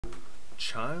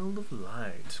Child of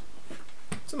Light.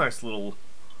 It's a nice little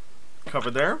cover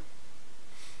there.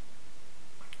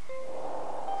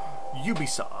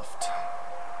 Ubisoft.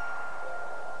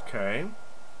 Okay.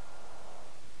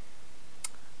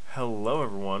 Hello,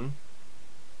 everyone.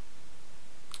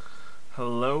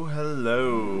 Hello,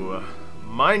 hello.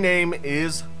 My name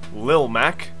is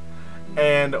Lilmac,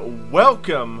 and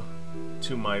welcome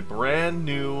to my brand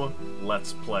new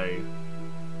Let's Play.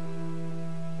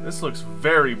 This looks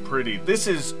very pretty. This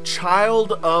is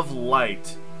Child of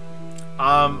Light.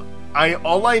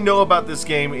 All I know about this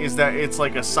game is that it's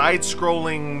like a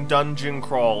side-scrolling dungeon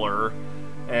crawler,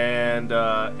 and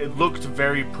it looked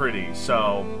very pretty.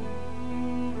 So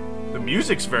the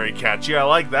music's very catchy. I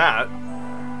like that.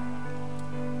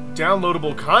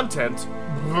 Downloadable content.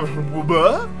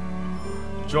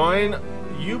 Join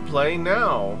Uplay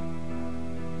now.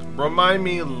 Remind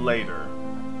me later.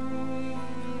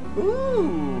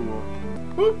 Ooh.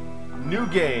 Whoop. New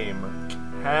game.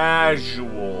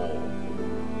 Casual.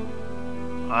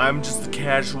 I'm just a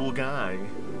casual guy.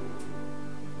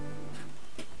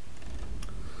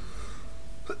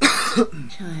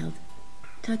 Child,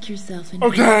 tuck yourself in.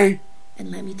 Okay. And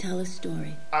let me tell a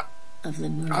story of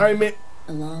Lilmac,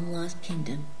 a long-lost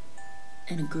kingdom,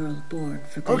 and a girl born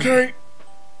for glory. Okay.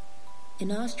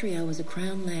 In Austria was a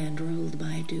crown land ruled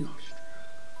by a duke.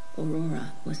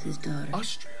 Aurora was his daughter.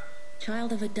 Austria.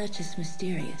 Child of a duchess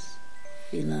mysterious,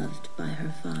 beloved by her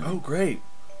father. Oh, great.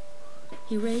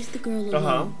 He raised the girl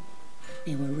alone.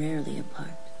 They were rarely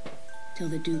apart, till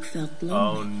the duke felt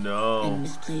lonely and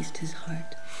misplaced his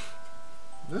heart.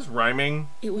 Is this rhyming?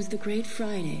 It was the Great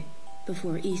Friday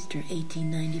before Easter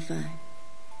 1895.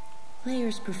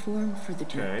 Players performed for the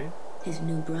duke, his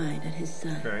new bride at his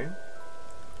side. Okay.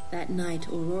 That night,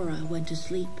 Aurora went to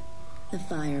sleep. The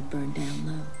fire burned down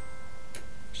low.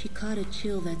 She caught a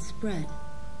chill that spread.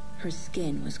 Her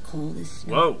skin was cold as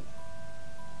snow. Whoa.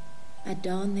 At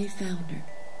dawn they found her,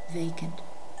 vacant,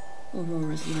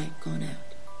 Aurora's light gone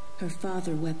out. Her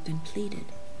father wept and pleaded,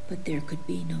 but there could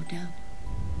be no doubt.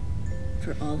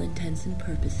 For all intents and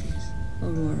purposes,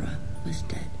 Aurora was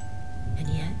dead. And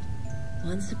yet,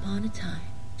 once upon a time,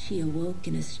 she awoke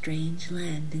in a strange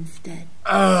land instead.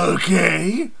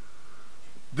 Okay.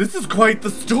 This is quite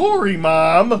the story,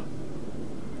 Mom!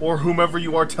 Or whomever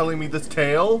you are telling me this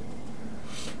tale.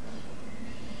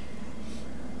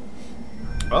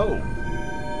 Oh.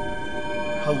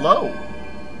 Hello.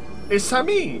 It's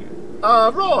me,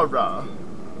 Aurora.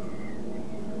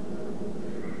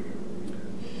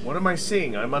 What am I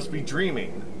seeing? I must be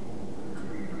dreaming.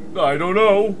 I don't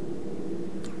know.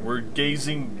 We're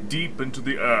gazing deep into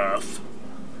the earth.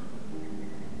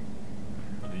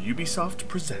 Ubisoft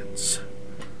presents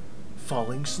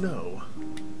Falling Snow,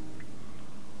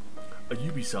 a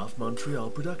Ubisoft Montreal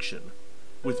production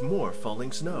with more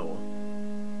falling snow.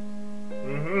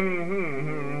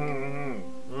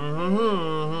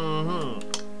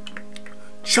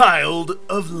 Child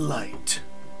of Light.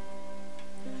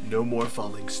 No more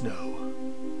falling snow.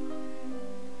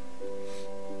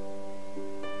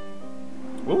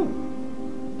 Ooh.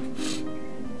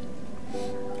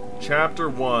 Chapter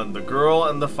 1, The Girl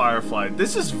and the Firefly.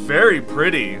 This is very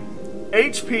pretty.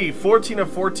 HP 14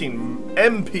 of 14,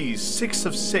 MP 6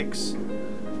 of 6.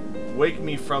 Wake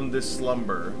me from this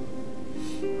slumber.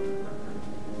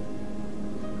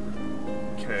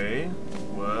 Okay.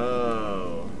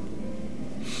 Whoa.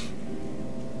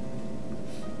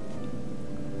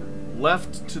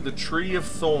 Left to the Tree of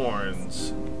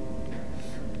Thorns.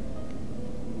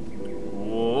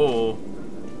 Whoa.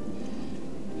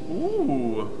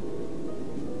 Ooh.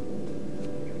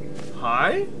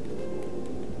 Hi?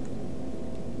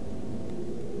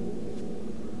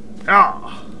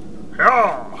 Yeah.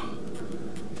 Yeah.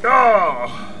 Yeah.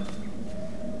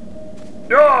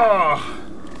 Yeah.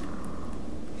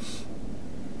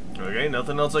 Okay,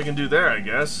 nothing else I can do there, I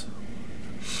guess.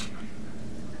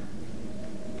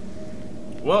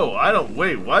 Whoa, I don't...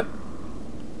 Wait, what?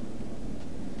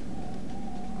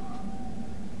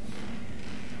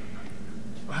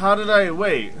 How did I...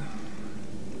 Wait.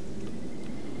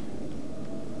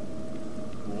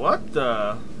 What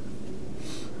the...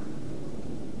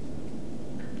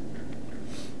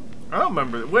 I don't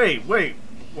remember... Wait,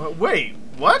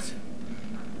 what?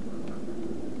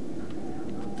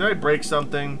 Did I break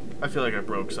something? I feel like I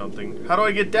broke something. How do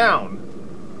I get down?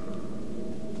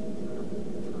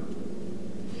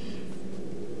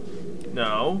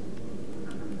 No.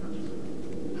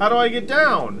 How do I get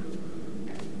down?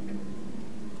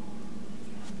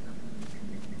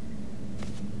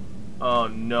 Oh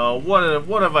no, what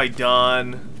have I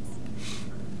done?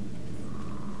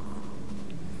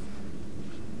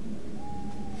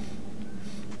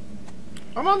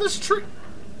 I'm on this tree.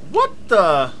 What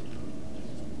the?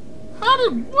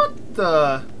 What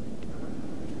the?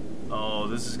 Oh,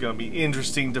 this is gonna be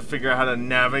interesting to figure out how to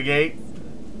navigate.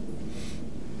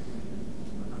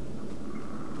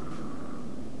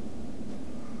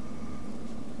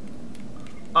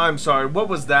 I'm sorry, what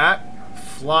was that?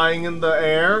 Flying in the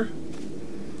air?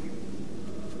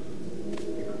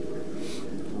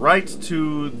 Right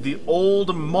to the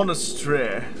old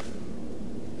monastery.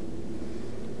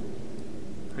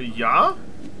 Yeah?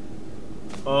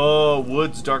 Oh,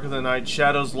 woods darker than night,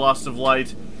 shadows lost of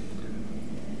light.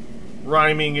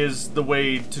 Rhyming is the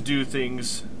way to do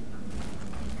things.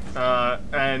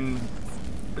 And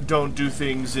don't do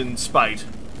things in spite.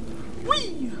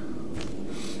 Whee!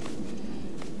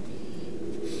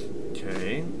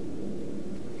 Okay.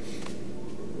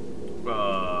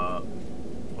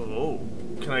 Oh.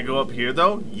 Can I go up here,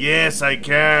 though? Yes, I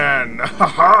can!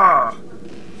 Haha!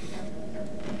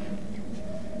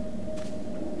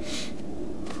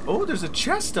 Oh, there's a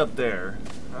chest up there.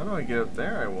 How do I get up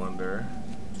there, I wonder?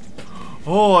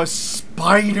 Oh, a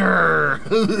spider!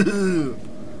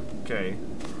 Okay.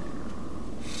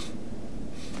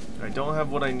 I don't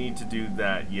have what I need to do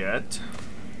that yet.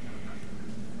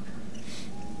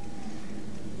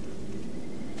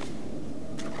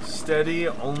 Steady,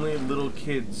 only little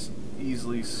kids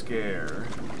easily scare.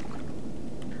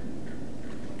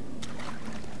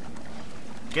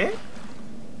 Okay.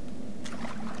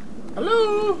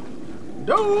 Hello,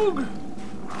 dog.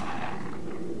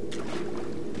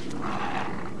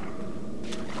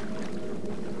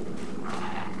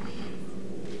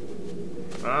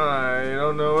 I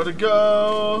don't know where to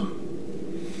go.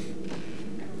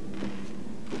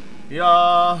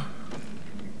 Yeah.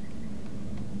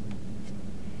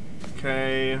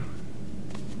 Okay.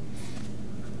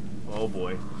 Oh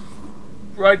boy.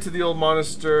 Right to the old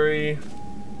monastery.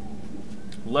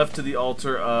 Left to the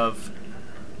altar of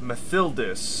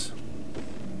Mathildus.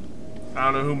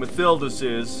 I don't know who Mathildus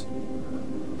is.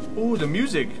 Ooh, the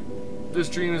music. This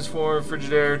dream is for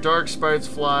Frigidaire. Dark sprites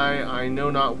fly, I know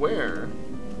not where.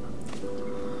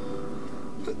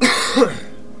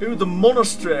 Ooh, the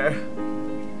monastery.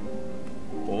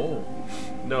 Oh.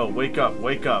 No, wake up,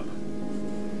 wake up.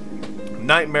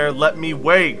 Nightmare, let me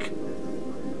wake.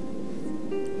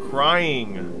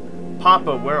 Crying.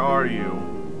 Papa, where are you?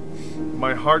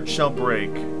 My heart shall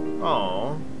break.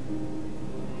 Aww.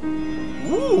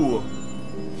 Ooh.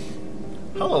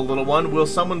 Hello, little one. Will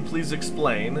someone please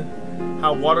explain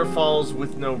how water falls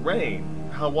with no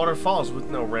rain? How water falls with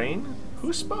no rain?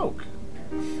 Who spoke?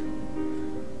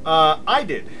 I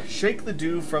did. Shake the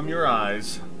dew from your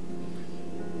eyes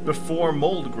before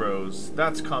mold grows.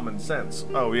 That's common sense.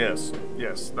 Oh, yes.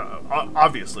 Yes,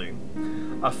 obviously.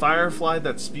 A firefly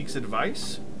that speaks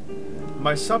advice?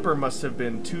 My supper must have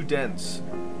been too dense.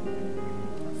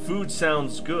 Food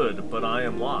sounds good, but I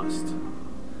am lost.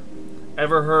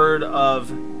 Ever heard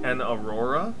of an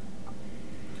aurora?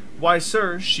 Why,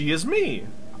 sir, she is me.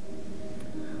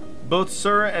 Both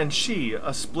sir and she,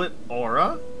 a split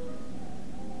aura?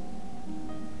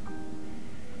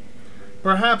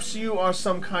 Perhaps you are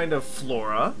some kind of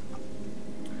flora?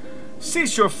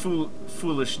 Cease your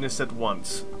foolishness at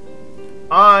once.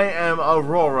 I am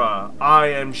Aurora. I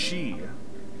am she.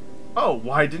 Oh,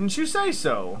 why didn't you say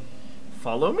so?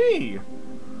 Follow me.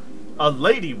 A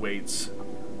lady waits.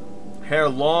 Hair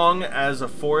long as a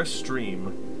forest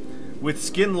stream, with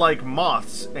skin like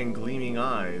moths and gleaming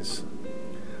eyes.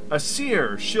 A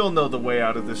seer, she'll know the way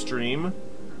out of this dream.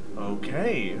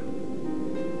 Okay.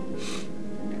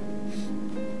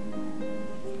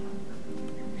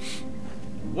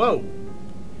 Whoa.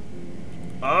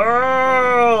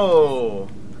 Oh!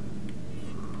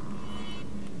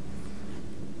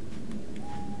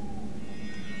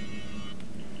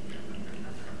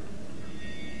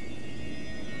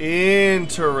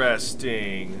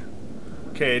 Interesting.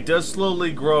 Okay, it does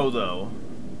slowly grow, though.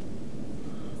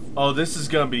 Oh, this is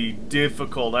gonna be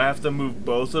difficult. I have to move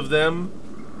both of them.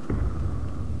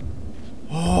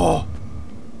 Oh!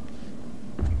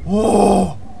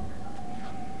 Oh!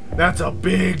 That's a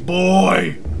big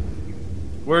boy!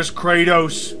 Where's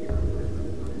Kratos?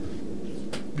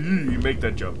 You make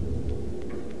that jump.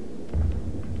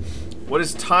 What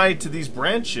is tied to these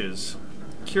branches?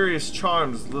 Curious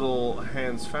charms, little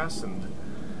hands fastened.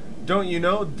 Don't you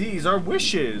know? These are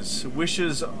wishes.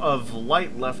 Wishes of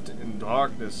light left in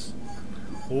darkness.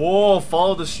 Whoa,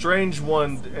 follow the strange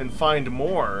one and find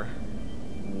more.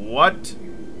 What?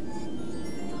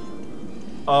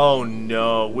 Oh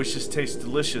no, wishes taste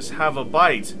delicious. Have a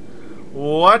bite.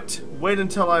 What? Wait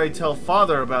until I tell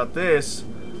father about this.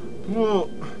 Whoa.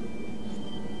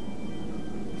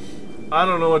 I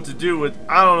don't know what to do with...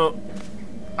 I don't know...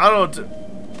 I don't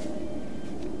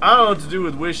know what to do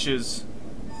with wishes.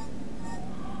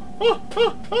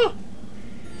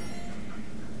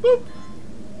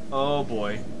 Oh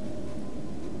boy.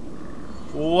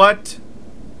 What?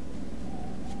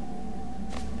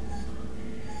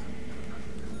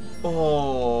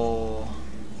 Oh.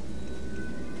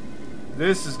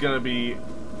 This is gonna be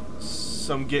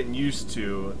some getting used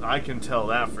to. I can tell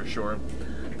that for sure.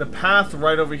 The path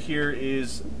right over here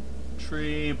is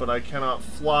tree, but I cannot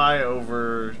fly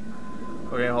over.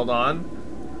 Okay, hold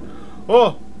on.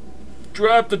 Oh!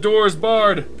 Drop, the door is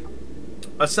barred.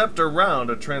 A scepter round,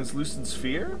 a translucent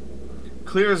sphere?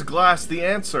 Clear as glass, the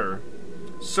answer.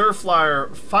 Sir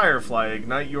Firefly,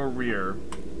 ignite your rear.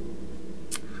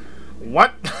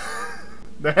 What?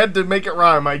 They had to make it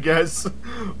rhyme, I guess.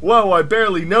 Whoa, I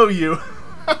barely know you.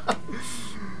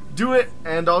 Do it,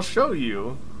 and I'll show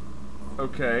you.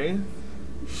 Okay.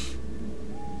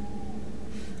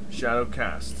 Shadow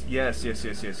cast. Yes, yes,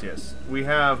 yes, yes, yes. We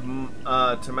have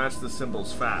to match the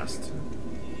symbols fast.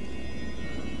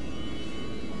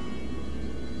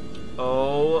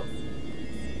 Oh.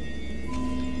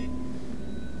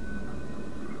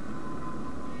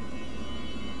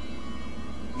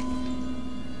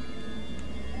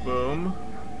 Boom.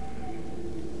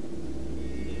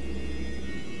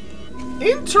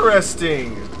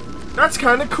 Interesting! That's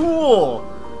kind of cool!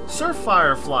 Sir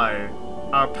Firefly,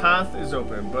 our path is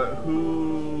open, but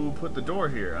who put the door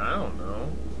here? I don't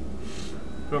know.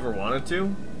 Whoever wanted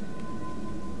to?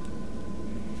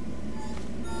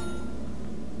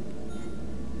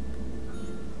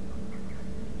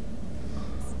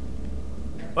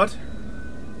 What?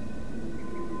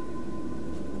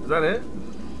 Is that it?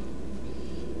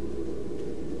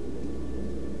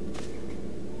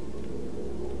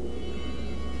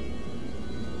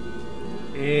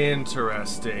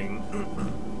 Interesting.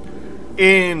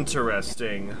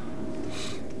 Interesting.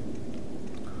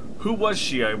 Who was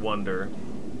she, I wonder?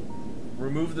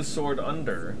 Remove the sword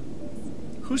under.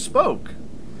 Who spoke?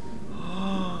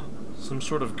 Some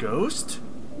sort of ghost?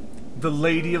 The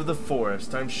Lady of the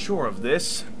Forest, I'm sure of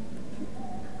this.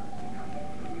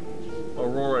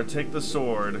 Aurora, take the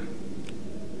sword.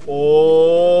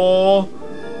 Oh!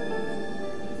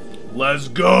 Let's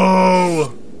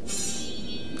go!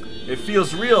 It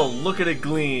feels real. Look at it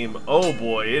gleam. Oh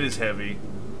boy, it is heavy.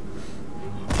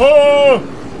 Oh!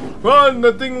 Run!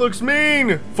 That thing looks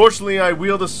mean! Fortunately, I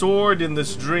wield a sword in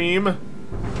this dream.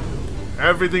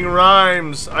 Everything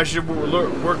rhymes. I should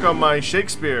work on my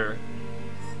Shakespeare.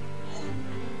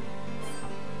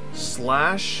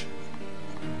 Slash.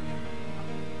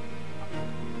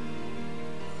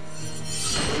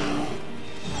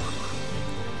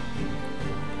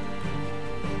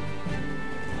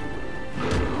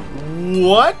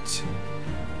 What?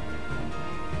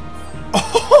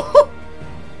 Oh!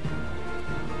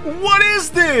 What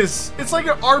is this? It's like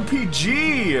an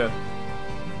RPG.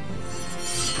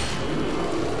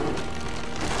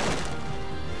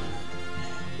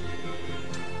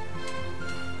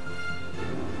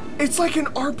 It's like an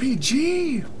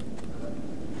RPG.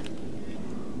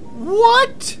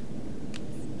 What?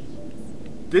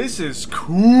 This is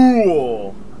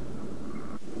cool.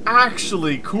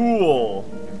 Actually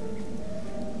cool.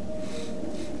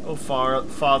 Oh,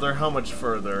 Father, how much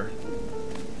further?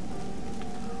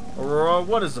 Aurora,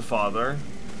 what is the Father?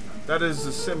 That is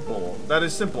simple. That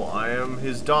is simple. I am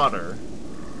his daughter.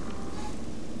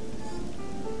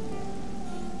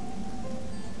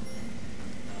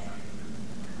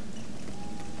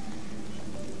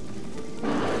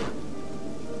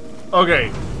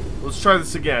 Okay, let's try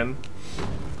this again.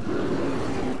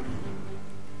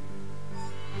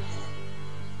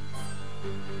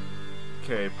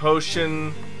 Okay,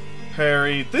 potion,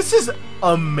 parry. This is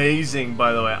amazing,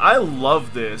 by the way. I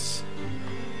love this.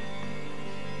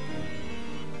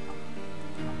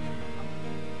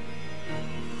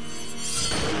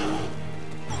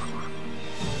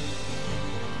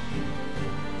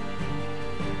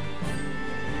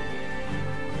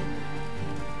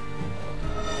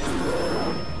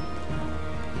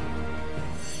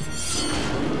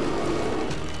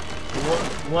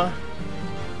 What?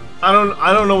 I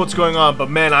don't know what's going on, but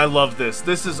man, I love this.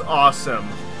 This is awesome.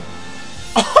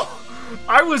 Oh,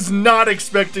 I was not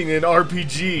expecting an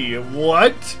RPG.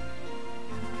 What?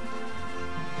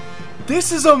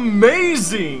 This is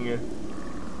amazing.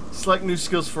 Select new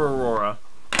skills for Aurora.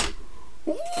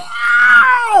 Wow!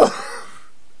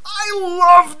 I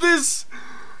love this.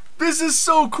 This is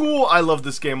so cool. I love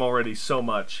this game already so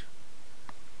much.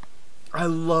 I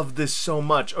love this so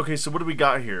much. Okay, so what do we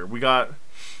got here? We got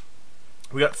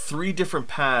 3 different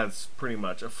paths, pretty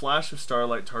much. A flash of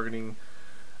starlight targeting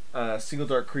Single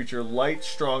dark creature, light,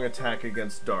 strong attack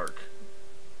against dark.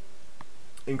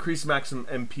 Increase maximum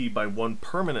MP by 1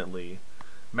 permanently.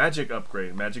 Magic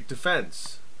upgrade, magic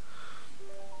defense.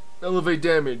 Elevate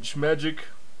damage, magic.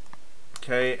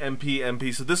 Okay,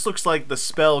 MP. So this looks like the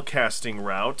spell casting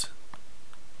route.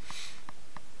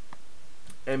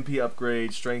 MP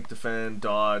upgrade, strength, defend,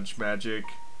 dodge, magic,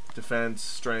 defense,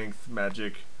 strength,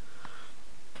 magic.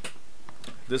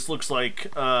 This looks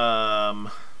like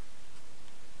my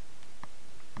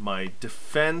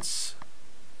defense,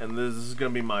 and this is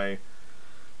gonna be my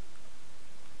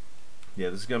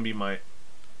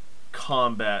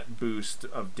combat boost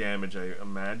of damage, I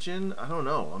imagine. I don't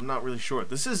know. I'm not really sure.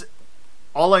 This is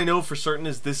all I know for certain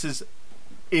is this is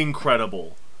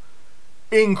incredible.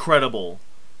 Incredible.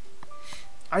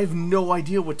 I have no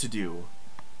idea what to do.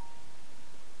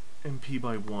 MP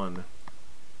by 1.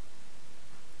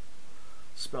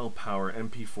 Spell power,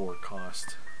 MP4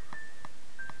 cost.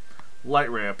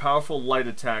 Light Ray, a powerful light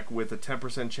attack with a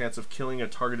 10% chance of killing a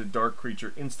targeted dark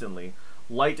creature instantly.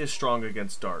 Light is strong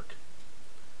against dark.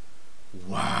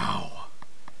 Wow.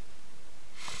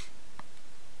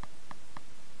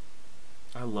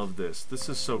 I love this. This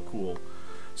is so cool.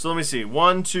 So let me see.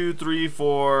 1, 2, 3,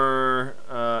 4,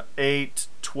 8,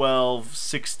 12,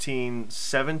 16,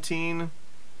 17.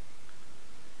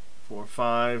 4,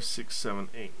 5, 6, 7,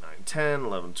 8, 9, 10,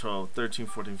 11, 12, 13,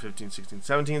 14, 15, 16,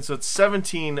 17. So it's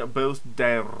 17 both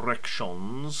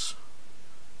directions.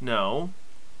 No.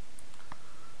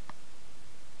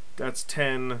 That's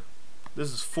 10.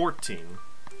 This is 14.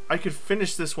 I could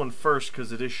finish this one first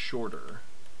because it is shorter.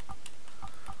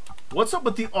 What's up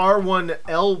with the R1,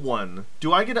 L1?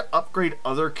 Do I get to upgrade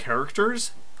other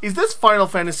characters? Is this Final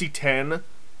Fantasy X?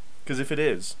 Because if it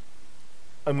is,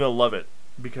 I'm going to love it.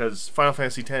 Because Final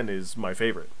Fantasy X is my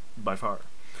favorite, by far.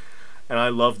 And I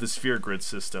love the sphere grid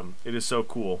system. It is so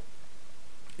cool.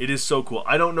 It is so cool.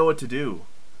 I don't know what to do.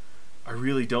 I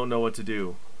really don't know what to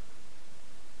do.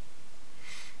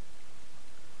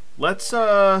 Let's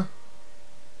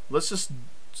just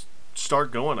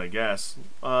start going, I guess.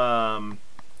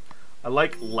 I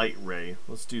like Light Ray.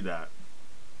 Let's do that.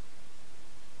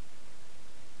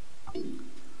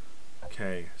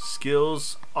 Okay,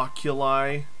 skills,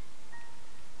 oculi.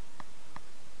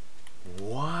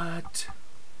 What?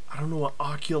 I don't know what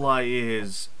oculi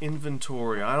is.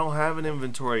 Inventory. I don't have an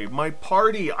inventory. My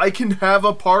party. I can have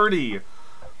a party.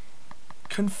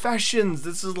 Confessions.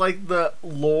 This is like the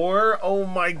lore. Oh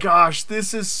my gosh.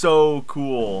 This is so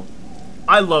cool.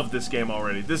 I love this game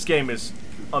already. This game is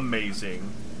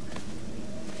amazing.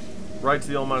 Right to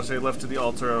the old monastery, left to the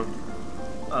altar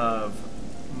of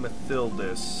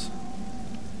Mathildus.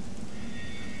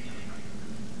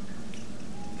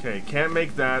 Okay, can't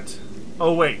make that.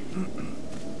 Oh, wait.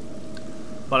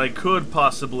 But I could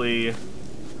possibly...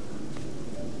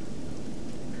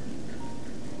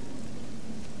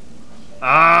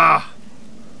 Ah!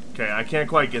 Okay, I can't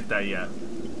quite get that yet.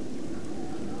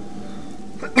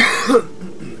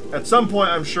 At some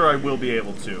point, I'm sure I will be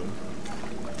able to.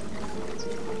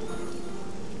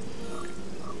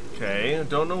 Okay,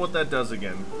 don't know what that does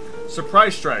again.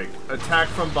 Surprise strike. Attack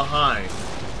from behind.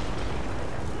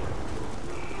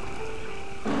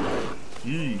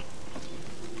 Yee.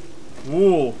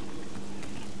 Whoa.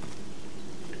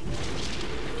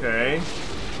 Okay.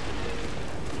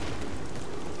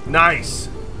 Nice.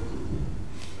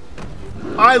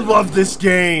 I love this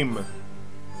game.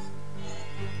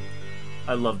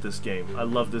 I love this game. I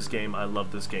love this game. I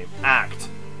love this game. Act.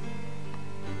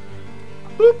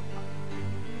 Boop.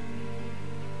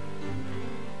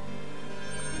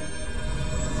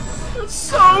 That's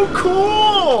so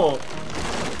cool!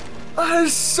 That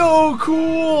is so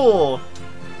cool!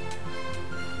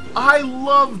 I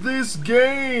love this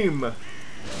game!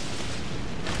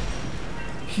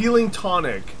 Healing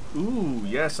tonic. Ooh,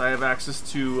 yes, I have access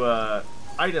to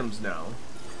items now.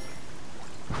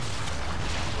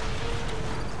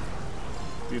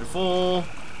 Beautiful.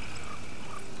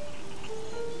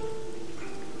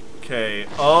 Okay.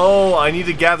 Oh, I need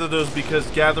to gather those because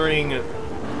gathering...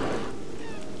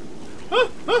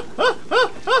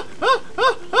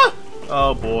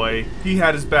 Oh boy, he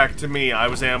had his back to me. I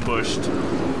was ambushed.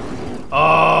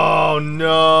 Oh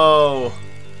no.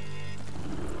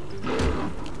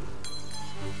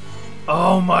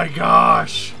 Oh my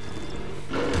gosh.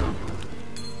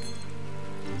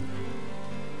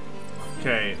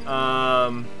 Okay,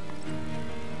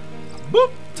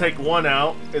 boop. Take one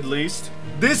out, at least.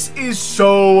 This is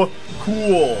so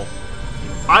cool.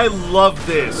 I love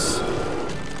this.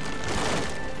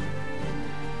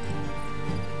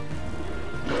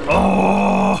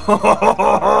 Oh,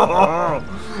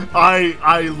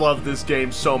 I love this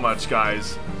game so much,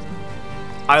 guys.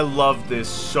 I love this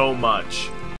so much.